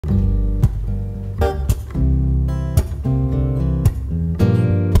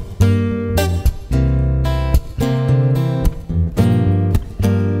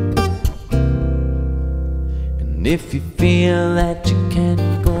if you feel that you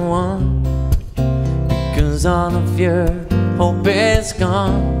can't go on because all of your hope is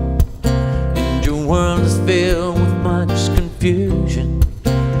gone and your world is filled with much confusion,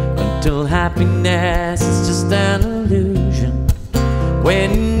 until happiness is just an illusion.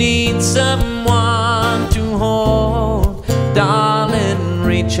 When you need someone to hold, darling,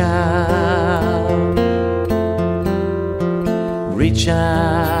 reach out, reach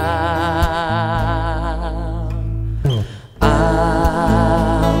out.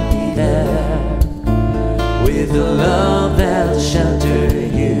 I'll be there with a love that'll shelter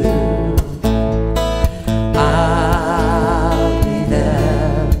you. I'll be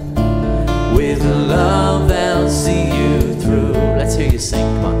there with a love that'll see you through. Let's hear you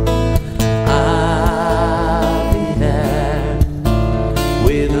sing, come on. I'll be there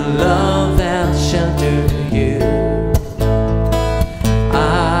with a love that'll shelter you.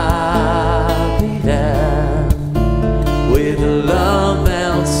 I'll be there with a love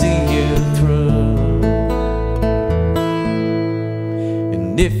that'll see you through.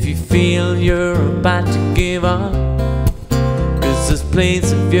 And if you feel you're about to give up, 'cause this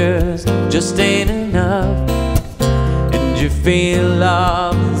place of yours just ain't enough, and you feel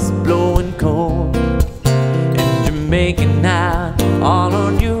love is blowing cold, and you're making out all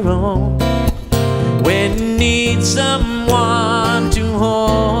on your own, when you need someone to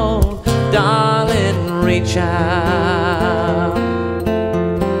hold, darling, reach out,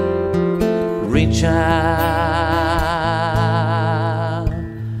 reach out.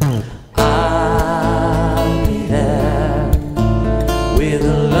 I'll be there with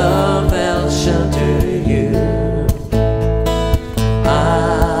a love that'll shelter you.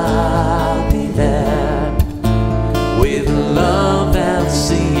 I'll be there with a love that'll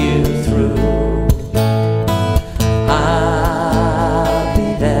see you through. I'll be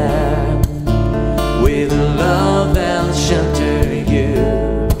there with a love that'll shelter you.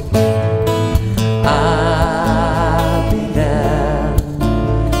 I'll be there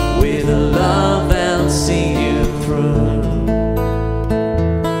with a love that'll see you through.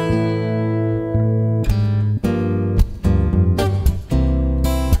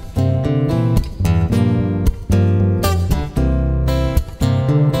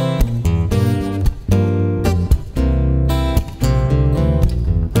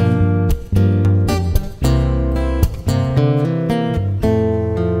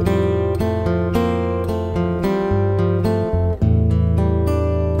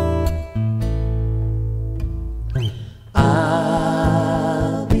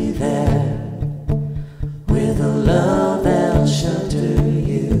 I'll be there with a love that'll shelter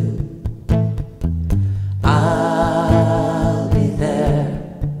you. I'll be there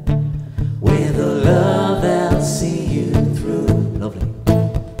with a love that'll see you through. Lovely.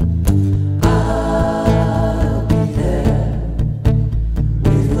 I'll be there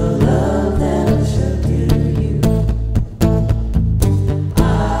with a love that'll shelter you.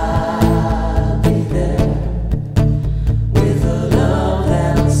 I'll be there with a love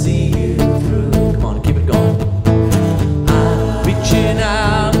that'll see you through. Come on, keep it going. I'm reaching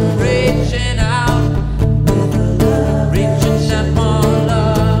out, reaching out, with a love, reaching out for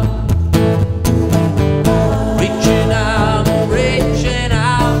love. Reaching out, reaching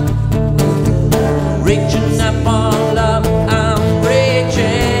out, reaching out for love. I'm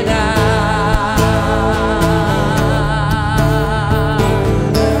reaching out,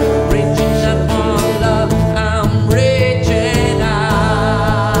 reaching out for love. I'm reaching out,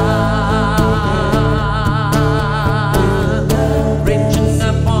 reaching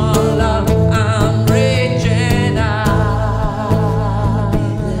out for love. I'm reaching out,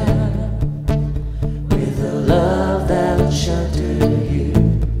 with a love that'll shelter you.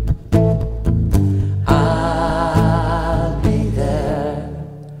 I'll be there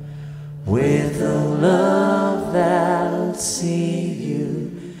with a love that'll see you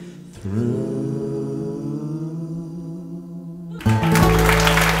through.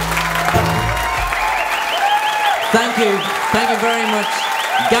 Thank you very much.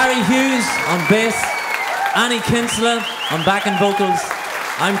 Gary Hughes on bass, Annie Kinsella on backing vocals.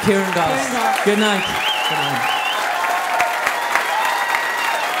 I'm Kieran Goss. Good night. Good night.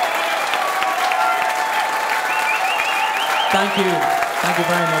 Thank you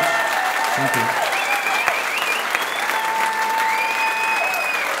very much. Thank you.